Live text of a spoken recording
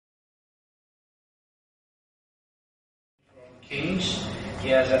Kings. He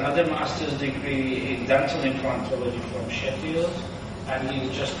has another master's degree in dental implantology from Sheffield, and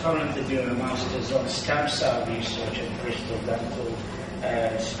he's just currently doing a master's on stem cell research at Bristol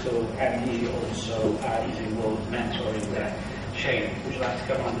Dental School, and he also is involved mentoring that. Shane, would you like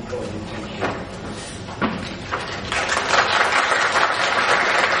to come on the podium? Thank you.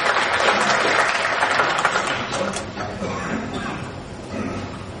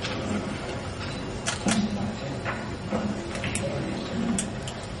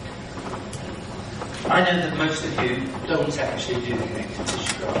 I know that most of you don't actually do the connective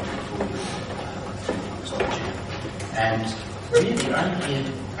tissue graft for implantology, and really I'm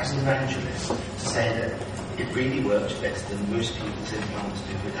here as an evangelist to say that it really works better than most people's implants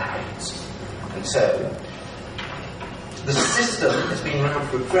do without. And so, the system has been around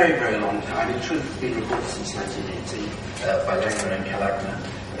for a very, very long time. In truth, it's been reported since 1980 by Langer and Kalagner.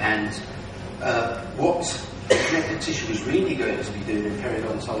 And what connective tissue was really going to be doing in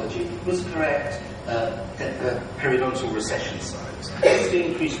periodontology was correct periodontal recession sites. It's to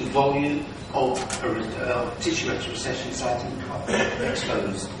increase the volume of tissue at recession site and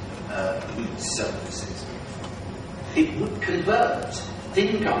exposed root surfaces. It would convert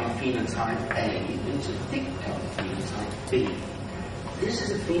thin gum phenotype A into thick gum phenotype B. This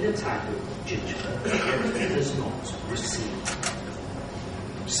is a phenotype of gingiva that does not recede.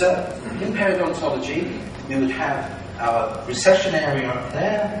 So, in periodontology, we would have our recession area up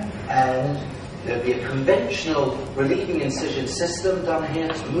there, and there would be a conventional relieving incision system done here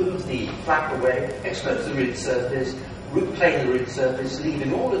to move the flap away, expose the root surface, plane the root surface,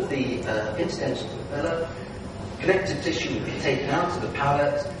 leaving all of the incidental papilla. Connective tissue would be taken out of the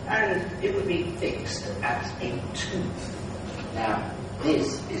palate, and it would be fixed at a tooth. Now,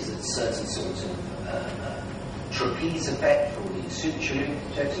 this is a certain sort of trapeze effect for the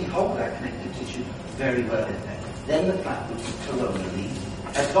suturing to actually hold that connective tissue very well in there. Then the flap would be coronally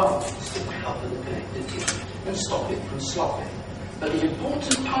advanced to cover the connective tissue and stop it from slopping. But the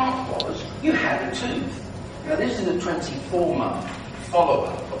important part was you had a tooth. Now, this is a 24-month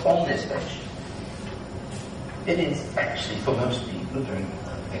follow-up on this patient. It is actually, for most people, a very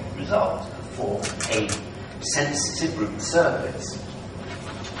perfect result for a sensitive root surface.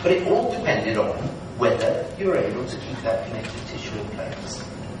 But it all depended on whether you were able to keep that connective tissue in place.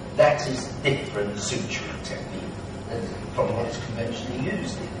 That is different suturing technique from what is conventionally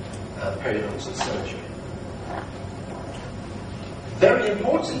used in periodontal surgery. Very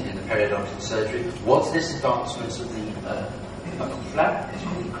important in the periodontal surgery was this advancement of the flap. It's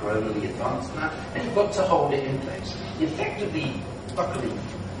called coronally advanced now, and you've got to hold it in place. The effect of the buccally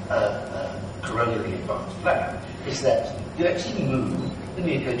coronally advanced flap is that you actually move the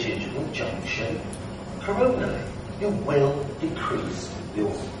mucogingival junction coronally. You will decrease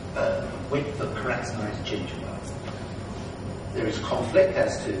your width of keratinized gingiva. There is conflict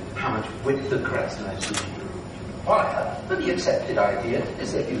as to how much width of keratinized gingiva you require, but the accepted idea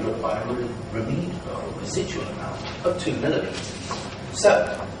is that you require a residual amount of 2 millimeters.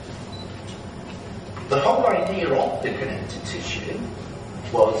 So, the whole idea of the connective tissue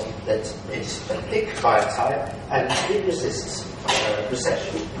was that it's a thick biotype and it resists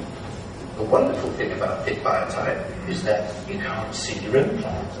recession. The wonderful thing about thick biotype is that you can't see your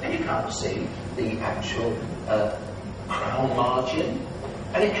implant and you can't see the actual crown margin,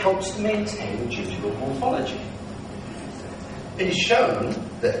 and it helps to maintain gingival morphology. It is shown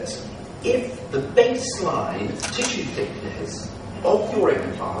that if the baseline tissue thickness of your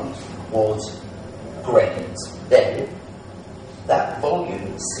implant was great, then that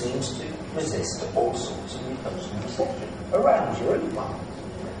volume seems to resist all sorts of mucosal recession around your implant.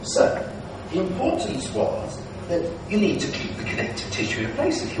 So, the importance was that you need to keep the connective tissue in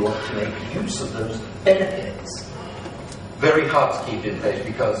place if you want to make use of those benefits. Very hard to keep it in place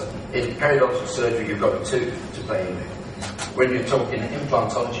because in periodontal surgery you've got a tooth to play with. When you're talking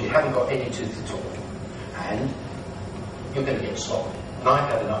implantology, you haven't got any tooth at all, and you're going to get sloppy. And I've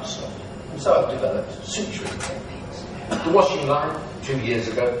had enough sloppy, and so I've developed suturing techniques. The washing line, 2 years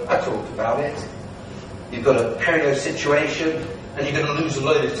ago, I talked about it. You've got a perio situation, and you're going to lose a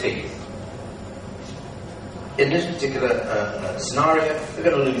load of teeth. In this particular scenario, we're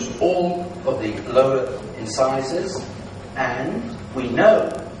going to lose all of the lower incisors, and we know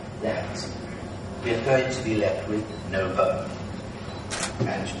that we're going to be left with no bone.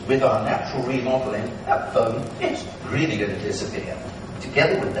 And with our natural remodeling, that bone is really going to disappear.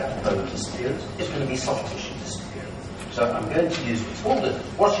 Together with that bone disappearance, it's going to be soft tissue disappearance. So I'm going to use what's called the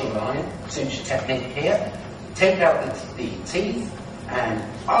washing line suture technique here, take out the teeth, and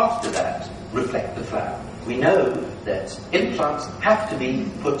after that, reflect the flap. We know that implants have to be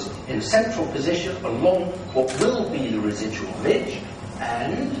put in a central position along what will be the residual ridge,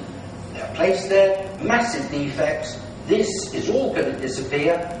 and they're placed there, massive defects. This is all going to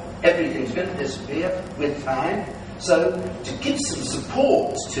disappear, everything's going to disappear with time. So, to give some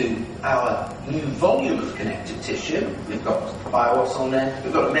support to our new volume of connective tissue, we've got bios on there,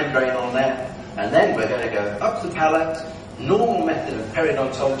 we've got a membrane on there, and then we're going to go up the palate, normal method of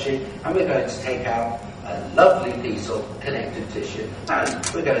periodontology, and we're going to take out a lovely piece of connective tissue, and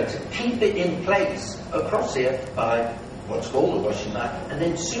we're going to keep it in place across here by what's called a washing line, and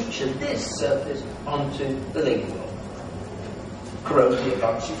then suture this surface onto the lingual. Corroded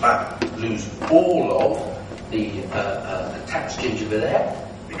advancing flap. Lose all of the attached gingiva there,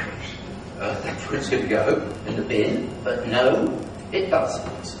 because that's where it's going to go, in the bin, but no, it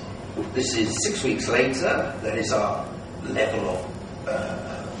doesn't. This is 6 weeks later. That is our level of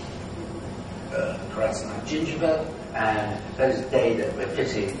keratinized gingiva, and that is the day that we're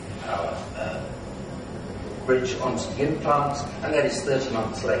fitting our bridge onto the implant, and that is 30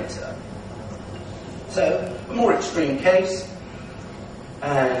 months later. So, a more extreme case,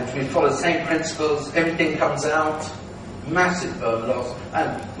 and we follow the same principles. Everything comes out, massive bone loss,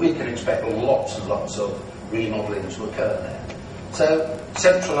 and we can expect lots and lots of remodeling to occur there. So,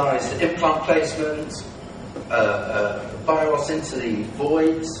 centralised implant placement, bios into the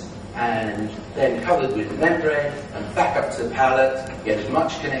voids, and then covered with the membrane, and back up to the palate, get as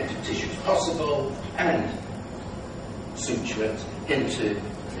much connective tissue as possible, and suture it into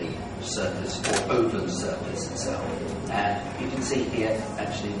the surface, or over the surface itself. And you can see here,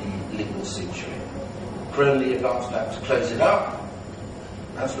 actually, the lingual suturing. Coronally advanced flap to close it up.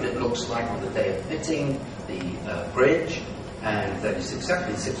 That's what it looks like on the day of fitting the bridge. And that is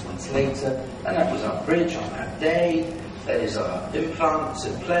exactly 6 months later. And that was our bridge on that day. That is our implants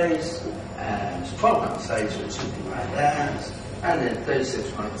in place. And 12 months later, it's looking like that. And then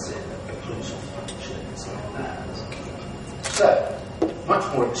 36 months in, a closure function is like that. So,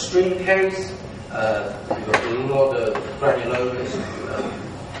 much more extreme case. We've got a lot of granulomas,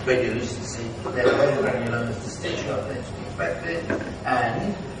 radiolucency, they're very granulomas, the stitching up there to be expected,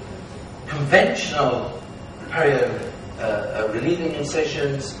 and conventional relieving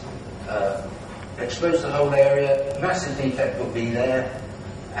incisions, expose the whole area, massive defect will be there,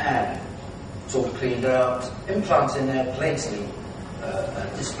 and it's all cleaned out, implants in there, blatantly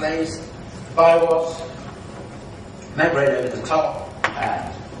displaced, bios, membrane over the top,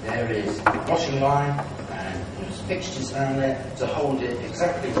 and there is a washing line, and there's fixtures down there to hold it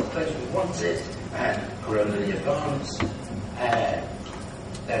exactly as close as we want it, and coronally advanced, and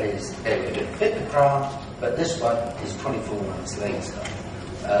that is, they were going to fit the craft, but this one is 24 months later.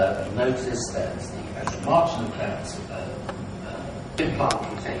 Notice that the actual marginal clearance implant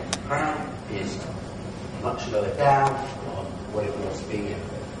containing the crown is much lower down on what it was being.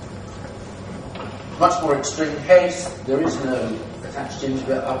 Much more extreme case, there is no attached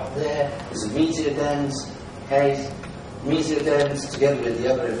gingiva up there. There's a mesiodens case. Mesiodens, together with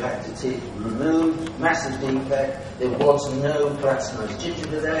the other impacted teeth, removed, massive defect. There was no keratinized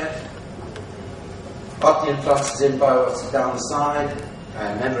gingiva there. After the implant is in, bios down the side,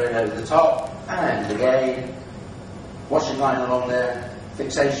 and membrane over the top, and again, washing line along there,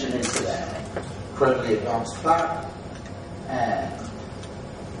 fixation into there. Coronally advanced flap, and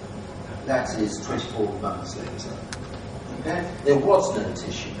that is 24 months later. Okay? There was no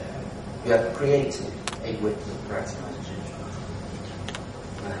tissue there. You have created a width of keratinized gingiva.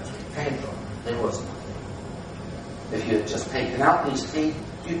 And that's where it came from. There was nothing. If you had just taken out these teeth,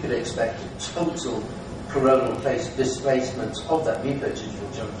 you could expect a total coronal displacement of that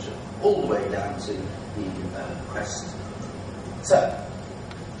mucogingival junction all the way down to the crest. So,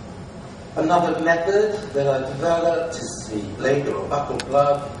 another method that I developed is the laser or buccal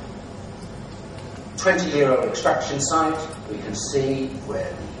plug. 20-year-old extraction site. We can see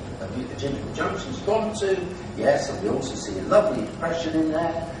where the mucogingival junction's gone to. Yes, and we also see a lovely depression in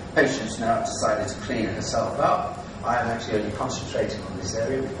there. Patient's now decided to clean herself up. I am actually only concentrating on this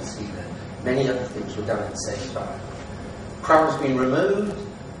area. We can see that many other things were done at the same time. Crown's been removed.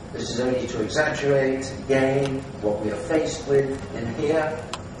 This is only to exaggerate, again, what we are faced with in here.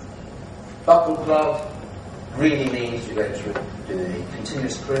 Buccal plug really means you're going to do a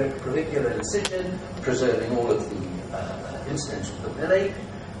continuous clavicular incision, preserving all of the incidental papillae,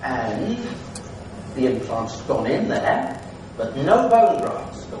 and the implant has gone in there, but no bone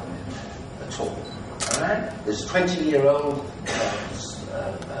graft has gone in there at all. Alright? This 20-year-old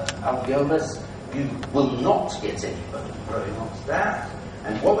alveolus, you will not get any bone growing onto that.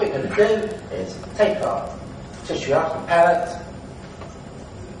 And what we're going to do is take our tissue out of the palate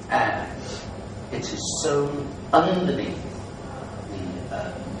and it is sewn underneath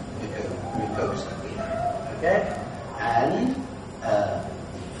the mucosa we have, okay? And the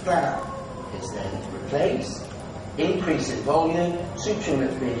flap is then replaced, increase in volume. Suturing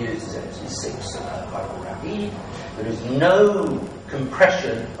that's being used is actually 6-5-rapide. There is no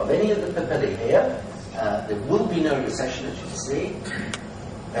compression of any of the papillae here. There will be no recession, as you can see.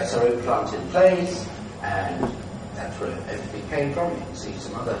 That's our implant in place, and that's where everything came from. You can see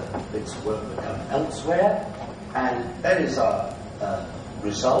some other bits of work were done elsewhere. And that is our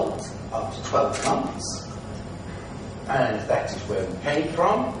result after 12 months. And that is where we came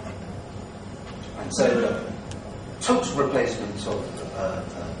from. And so the total replacement of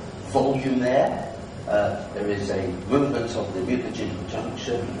volume there. There is a movement of the mucogenital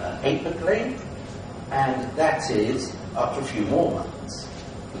junction apically, and that is after a few more months.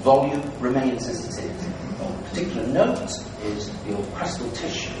 The volume remains as it is. Of particular note is your crestal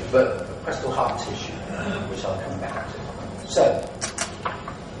tissue, crestal heart tissue, which I'll come back to. So,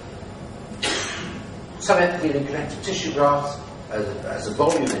 some epithelial connective tissue grafts as a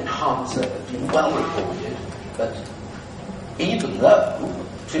volume enhancer have been well reported, but even though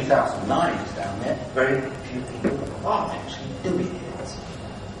 2009 is down there, very few people are actually doing it.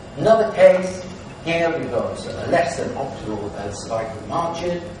 Another case, here we've got a less than optimal cervical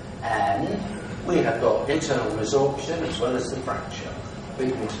margin, and we have got internal resorption as well as the fracture.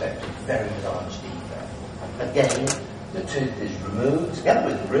 We can expect a very large defect. Again, the tooth is removed together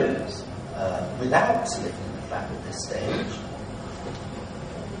with the ribs without lifting the flap at this stage.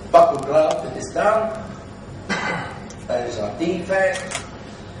 Buccal graft is done. That is our defect.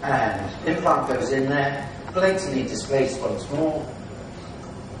 And implant goes in there, blatantly displaced once more,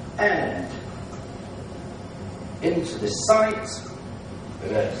 and into this site. We're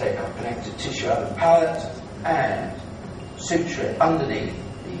going to take our connective tissue out of the palate and suture it underneath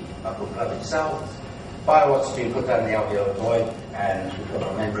the upper glove itself. Biowatt's been put down the alveolar void, and we've got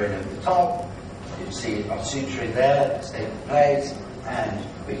our membrane over the top. You can see our suturing there, stay in place, and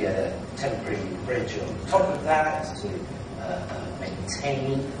we get a temporary bridge on the top of that to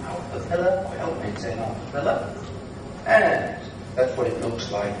maintain our papilla, or help maintain our papilla. And that's what it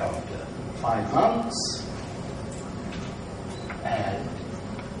looks like after 5 months. And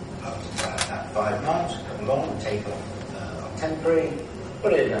after that 5 months, we come along and take off our temporary,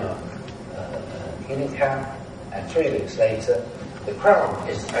 put it in our healing cap, and 3 weeks later, the crown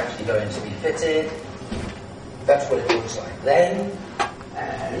is actually going to be fitted. That's what it looks like then.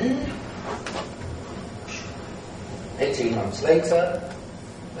 And 18 months later,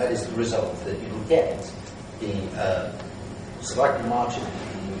 that is the result that you will get. The cervical margin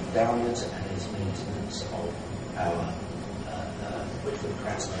will move downwards, and is maintenance of our width of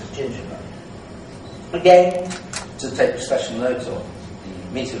carcinized gingiva. Again, to take special note of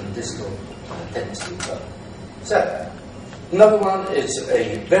the medial and distal density curve. So, another one is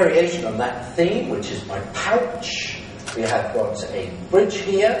a variation on that theme, which is my pouch. We have got a bridge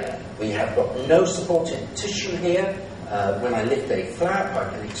here. We have got no supported tissue here. When I lift a flap, I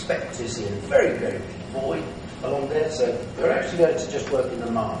can expect to see a very, very big void along there. So we're actually going to just work in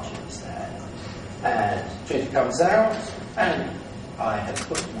the margins there. And tooth comes out, and I have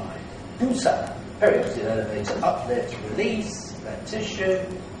put my PUSA periosteal elevator up there to release that tissue,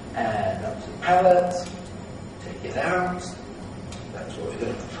 and up to the palate, take it out. That's what we're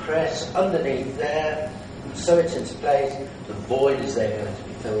going to press underneath there, sew it into place. The void is there going to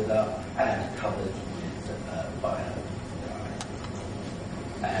be filled up and covered with bio.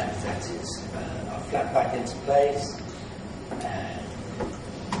 And that is our flap back into place, and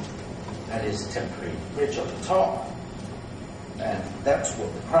that is a temporary bridge on the top, and that's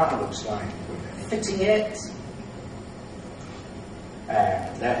what the crown looks like when we're fitting it,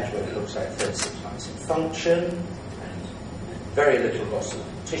 and that is what it looks like 36 months in function, and very little loss of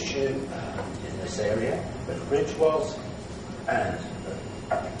tissue in this area where the bridge was, and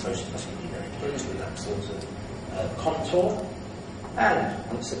I think most of us would be very pleased with that sort of contour. And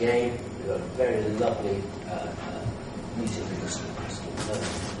once again, we've got a very lovely medial and distal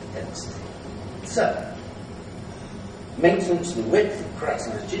crestal density. So, maintenance of the width of the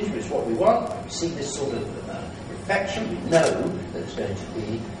carcinized gingiva is what we want. When we see this sort of infection, we know that there's going to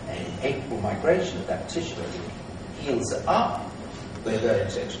be an apical migration of that tissue as it heals it up. We're going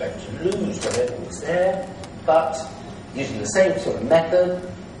to expect to lose whatever was there, but using the same sort of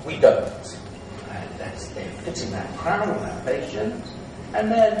method, we don't. That's they're fitting that crown on that patient,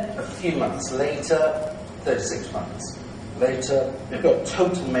 and then a few months later, 36 months later, we've got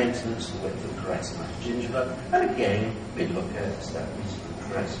total maintenance of the width of the carcinized gingiva, and again, we look at that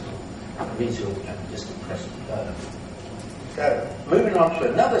medial and distal crestal curve. So, moving on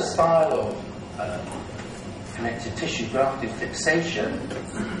to another style of connective tissue grafted fixation.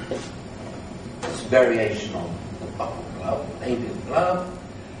 It's variation on the buccal glove, labial glove.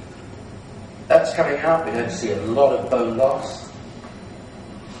 That's coming out. We're going to see a lot of bone loss.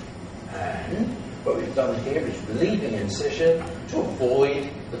 And what we've done here is relieving incision to avoid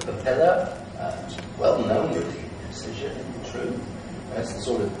the papilla. It's well known relieving incision, in truth. That's the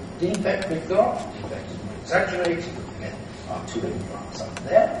sort of defect we've got. The defect is more exaggerated. Looking at our two implants up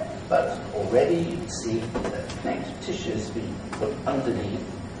there. But already you can see that connective tissue has been put underneath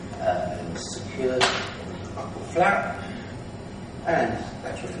and secured in the buccal flap. And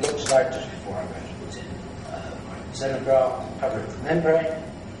that's what it looks like just before I'm going to put in my xenograft and cover it with membrane.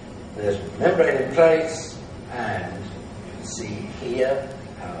 There's membrane in place, and you can see here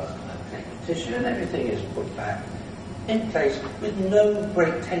our connective tissue, and everything is put back in place with no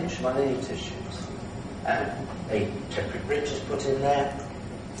great tension on any tissues. And a temporary bridge is put in there.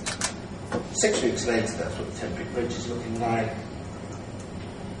 6 weeks later, that's what the temporary bridge is looking like.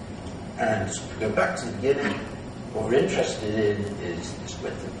 And so if we go back to the beginning, what we're interested in is this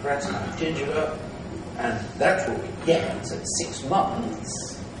width of keratinized gingiva, and that's what we get at 6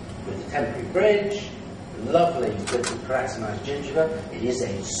 months with the temporary bridge. Lovely width of keratinized gingiva. It is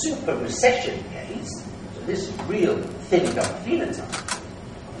a super recession case, so this is real thin gum phenotype.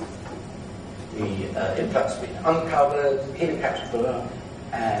 The implant's been uncovered, healing caps put up,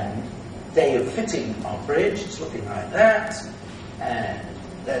 and day of fitting our bridge, it's looking like that, and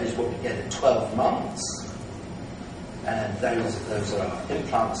that is what we get at 12 months, and those are our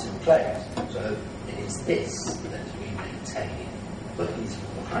implants in place. So it is this that we maintain for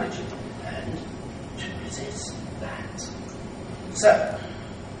easeful hygiene and to resist that. So,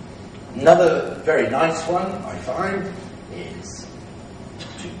 another very nice one I find is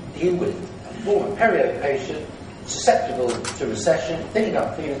to deal with a former perio patient susceptible to recession, thin gum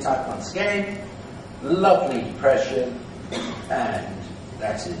phenotype once again, lovely depression, and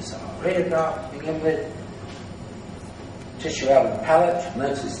that is our radiograph to begin with. Tissue out of the palate.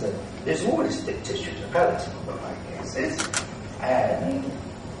 Notice that there's always thick tissue to the palate in all of my cases, and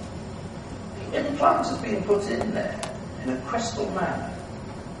the implant has been put in there in a crystal manner.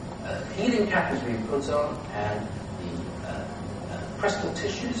 The healing cap has been put on, and the crystal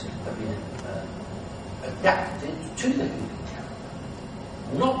tissues have been adapted to the healing cap,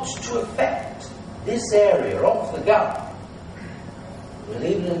 not to affect this area of the gum. An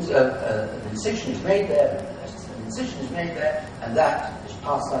incision is made there, and that is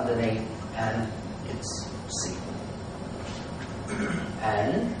passed underneath, and it's sealed.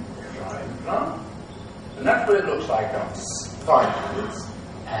 And there's our implant, and that's what it looks like after 5 minutes,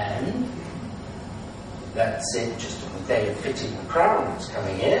 and that's it just on the day of fitting the crown that's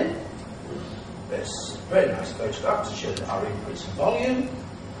coming in. There's a very nice photograph to show our increase in volume,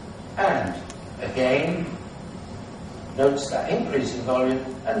 and again, notice that increase in volume,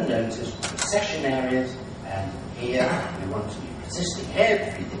 and notice recession areas, and here we want to be resisting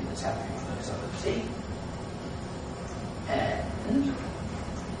everything that's happening on those other teeth. And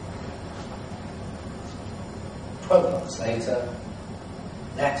 12 months later,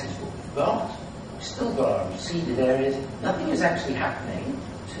 that is what we've got. We've still got our receded areas. Nothing is actually happening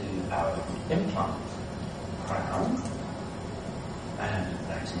to our implant crown, and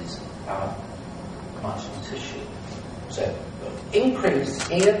that is our marginal tissue. So, increase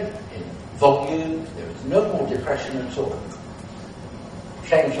here in volume, there is no more depression at all.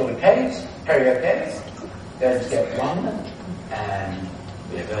 Same sort of case, perio case, going to get one, and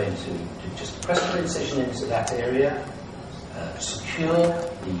we are going to do just a crystal incision into that area, secure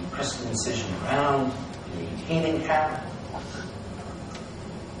the crystal incision around the healing cap.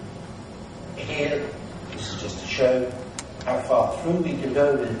 Here, this is just to show how far through we can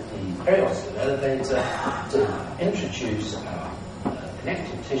go with the periosteal elevator to introduce our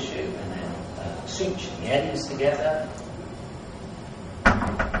connective tissue and then suture the ends together,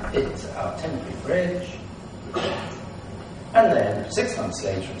 fit our temporary bridge, and then 6 months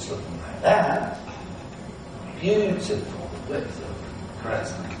later it's looking like that. Beautiful width of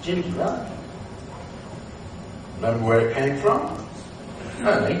keratinized gingiva. Remember where it came from?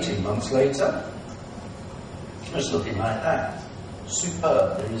 And 18 months later, it's looking like that.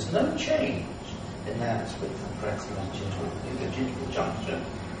 Superb. There is no change in that width of keratinized gingival junction,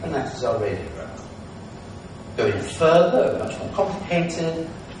 and that is our radiograph. Going further, much more complicated,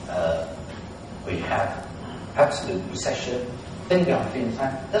 we have absolute recession. Thin gum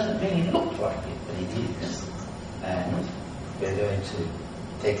phenotype doesn't really look like it, but it is. And we're going to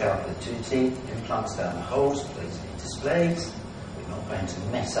take out the 2 teeth, implants down the holes, place the displays. We're not going to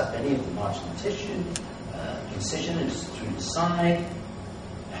mess up any of the marginal tissue. Incision is through the side,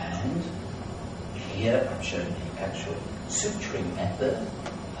 and here I'm showing the actual suturing method,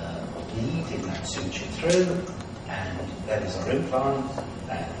 leading that suture through, and that is our implant,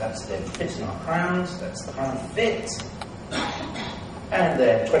 and that's then fitting our crowns, that's the crown fit, and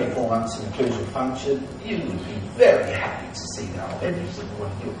then 24 months in occlusal function. You would be very happy to see that every single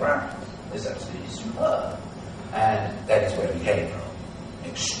one of your crowns. It's absolutely superb. And that is where we came from.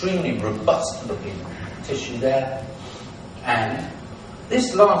 Extremely robust looking tissue there. And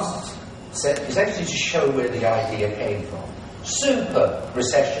this last set is actually to show where the idea came from. Super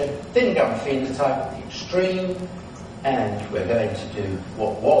recession, thin gum phenotype at the extreme, and we're going to do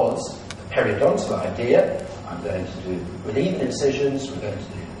what was the periodontal idea. I'm going to do relieving incisions, we're going to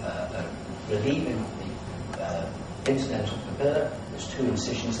do relieving the interdental papilla. There's 2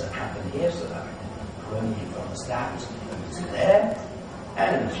 incisions that happen here, so that coronium that goes there,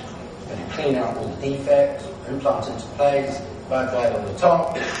 and going to clean out all the defects, implant into place, bioclide on the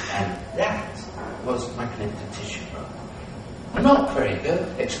top, and that was my connective tissue growth. Not very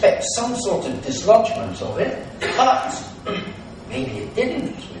good. Expect some sort of dislodgement of it, but maybe it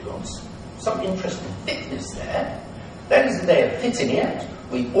didn't. We've got some interesting thickness there. That is the day of fitting it.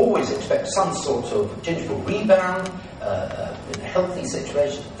 We always expect some sort of gingival rebound in a healthy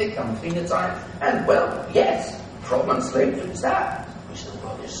situation, thick gum phenotype, and well, yes, 12 months later it's that. We still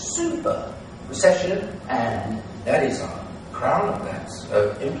got this super recession, and that is our crown, that's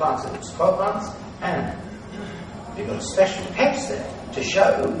implanted at 12 months, and we've got a special test there to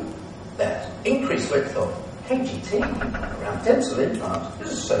show that increased width of KGT around dental implant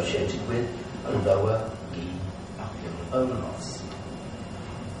is associated with a lower mean alveolar bone loss.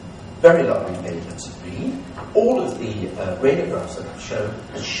 Very lovely data to read. All of the radiographs that I've shown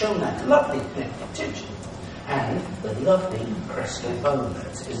have shown that lovely connective tissue and the lovely crestal bone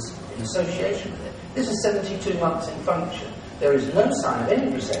that is in association with it. This is 72 months in function. There is no sign of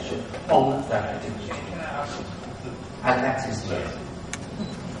any recession on that activity. And that is the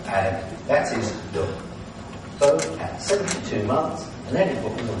and that is the bone at 72 months, and that is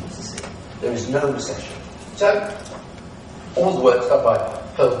what we want to see. There is no recession. So, all the work's done by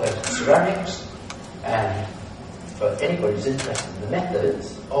pearl-coated ceramics, and for anybody who's interested in the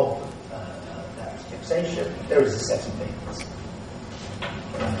methods of that fixation, there is a set of papers.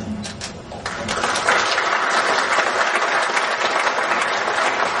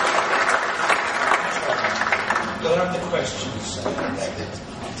 We'll have the questions.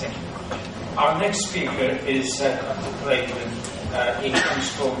 Our next speaker is Dr. Clayton. He comes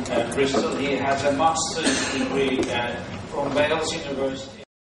from Bristol. He has a master's degree from Wales University.